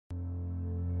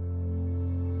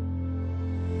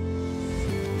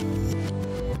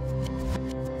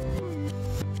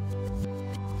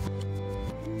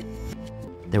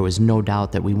There was no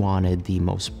doubt that we wanted the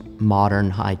most modern,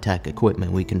 high-tech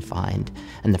equipment we can find,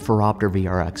 and the Phoroptor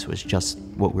VRx was just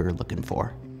what we were looking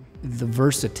for. The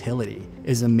versatility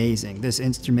is amazing. This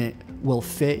instrument will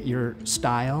fit your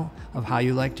style of how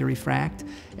you like to refract,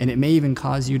 and it may even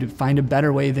cause you to find a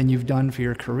better way than you've done for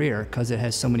your career because it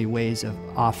has so many ways of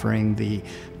offering the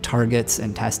targets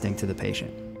and testing to the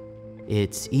patient.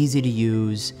 It's easy to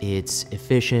use, it's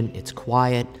efficient, it's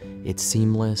quiet, it's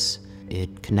seamless,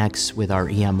 it connects with our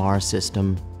EMR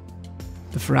system.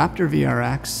 The Phoroptor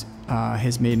VRx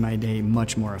has made my day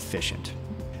much more efficient.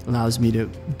 It allows me to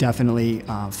definitely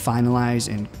finalize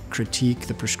and critique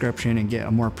the prescription and get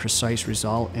a more precise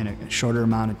result in a shorter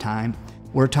amount of time.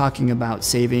 We're talking about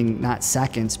saving not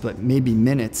seconds, but maybe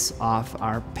minutes off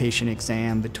our patient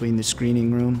exam between the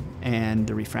screening room and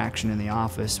the refraction in the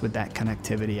office with that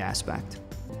connectivity aspect.